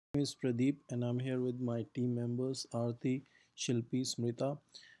is Pradeep, and I'm here with my team members Arti, Shilpi, Smrita,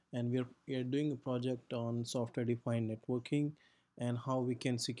 and we are doing a project on software defined networking and how we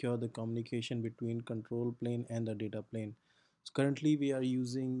can secure the communication between control plane and the data plane. So currently, we are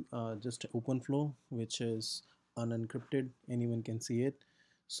using just OpenFlow, which is unencrypted, anyone can see it.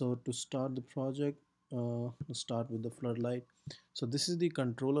 So to start the project, let's start with the Floodlight. So this is the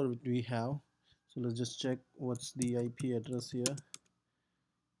controller which we have. So let's just check what's the IP address here.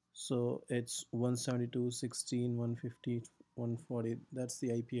 So it's 172.16.150.140. That's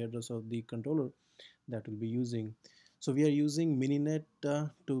the IP address of the controller that we'll be using. So we are using Mininet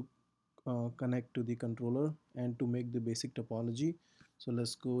to connect to the controller and to make the basic topology. So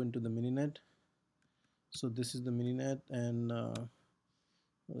let's go into the Mininet. So this is the Mininet, and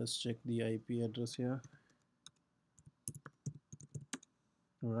let's check the IP address here.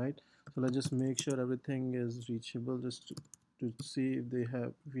 All right. So let's just make sure everything is reachable, just to see if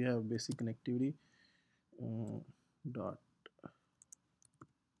we have basic connectivity. Dot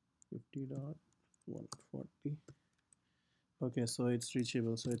 50.140. Okay, so it's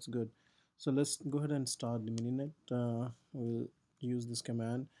reachable, so it's good. So let's go ahead and start the Mininet. We'll use this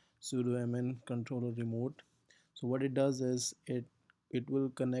command sudo mn controller remote. So what it does is it will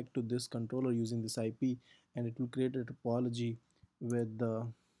connect to this controller using this IP, and it will create a topology with the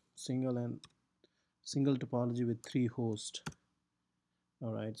single topology with 3 hosts.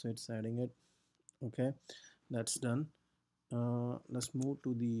 All right, so it's adding it. Okay, that's done. Let's move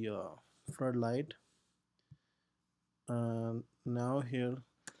to the floodlight. Now here,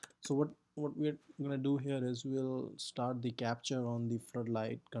 so what we're gonna do here is we'll start the capture on the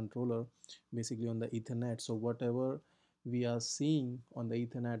floodlight controller, basically on the Ethernet. So whatever we are seeing on the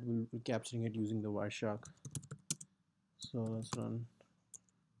Ethernet, we'll be capturing it using the Wireshark. So let's run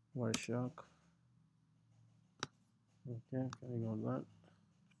Wireshark. Okay, carrying on that.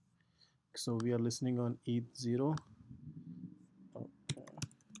 So we are listening on ETH0. Okay.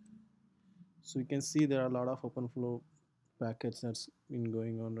 So you can see there are a lot of OpenFlow packets that's been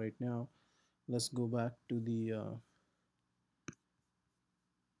going on right now. Let's go back to the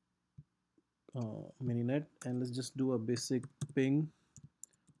Mininet, and let's just do a basic ping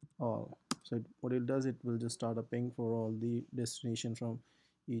all. So what it does, it will just start a ping for all the destination from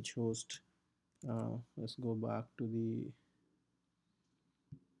each host. Let's go back to the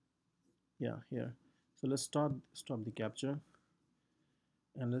here. So let's stop the capture,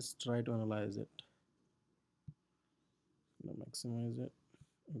 and let's try to analyze it. Maximize it.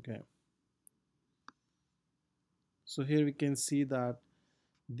 Okay. So here we can see that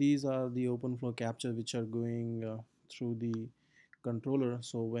these are the OpenFlow capture which are going through the controller.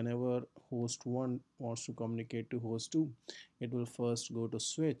 So whenever host 1 wants to communicate to host 2, it will first go to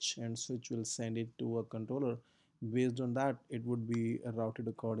switch, and switch will send it to a controller. Based on that, it would be routed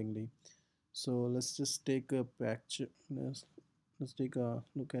accordingly. So let's just take a package. Let's take a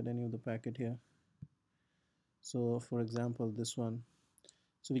look at any of the packet here. So for example, this one.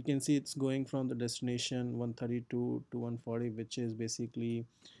 So we can see it's going from the destination 132 to 140, which is basically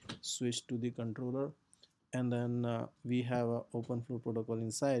switched to the controller. And then we have a OpenFlow protocol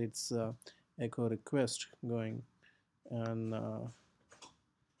inside. It's echo request going, and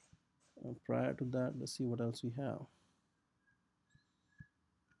prior to that, let's see what else we have.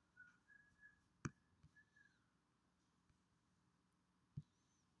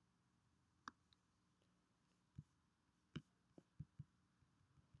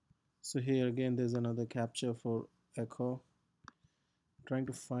 So here again, there's another capture for echo. I'm trying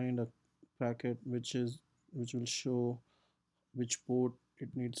to find a packet which will show which port it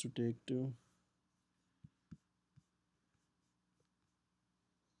needs to take to.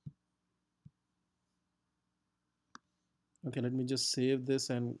 Okay, let me just save this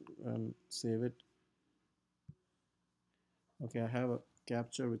and save it. Okay, I have a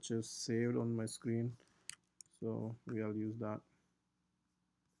capture which is saved on my screen, so we'll use that.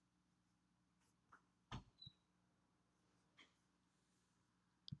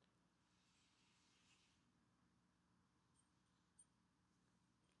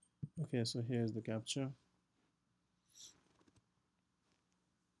 Okay, so here's the capture.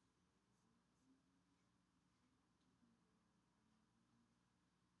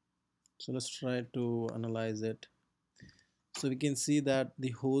 So let's try to analyze it. So we can see that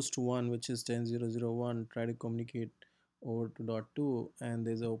the host 1, which is 10.0.0.1, try to communicate over to .2, and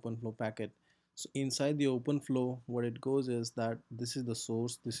there's an OpenFlow packet. So inside the OpenFlow, what it goes is that this is the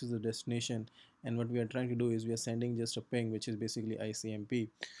source, this is the destination, and what we are trying to do is we are sending just a ping, which is basically ICMP.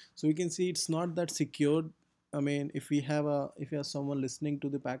 So we can see it's not that secured. I mean, if we have someone listening to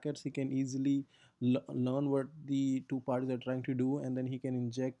the packets, he can easily learn what the two parties are trying to do, and then he can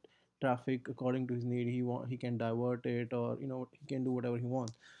inject traffic according to his need. He can divert it, or he can do whatever he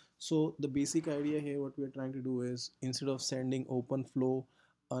wants. So the basic idea here, what we are trying to do is, instead of sending open flow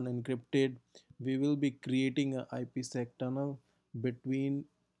unencrypted, we will be creating a IPsec tunnel between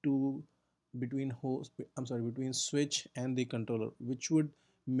two between host I'm sorry, between switch and the controller, which would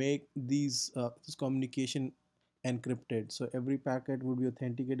make this communication encrypted. So every packet would be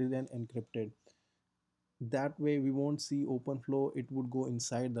authenticated and encrypted. That way we won't see open flow, it would go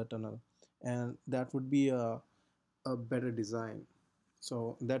inside the tunnel, and that would be a better design.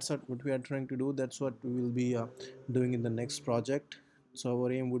 So that's what we are trying to do. That's what we will be doing in the next project. So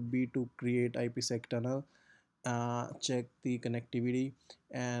our aim would be to create IPsec tunnel, check the connectivity,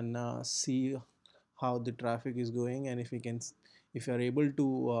 and see how the traffic is going. And if you are able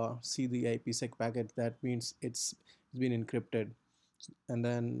to see the IPsec packet, that means it's been encrypted. And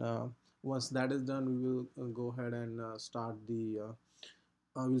then once that is done, we will go ahead and start the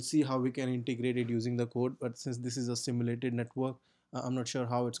we'll see how we can integrate it using the code. But since this is a simulated network, I'm not sure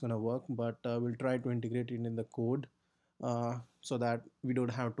how it's going to work, but we'll try to integrate it in the code, so that we don't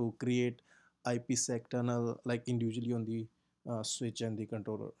have to create IPsec tunnel like individually on the switch and the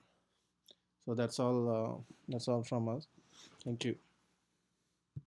controller. So that's all from us. Thank you.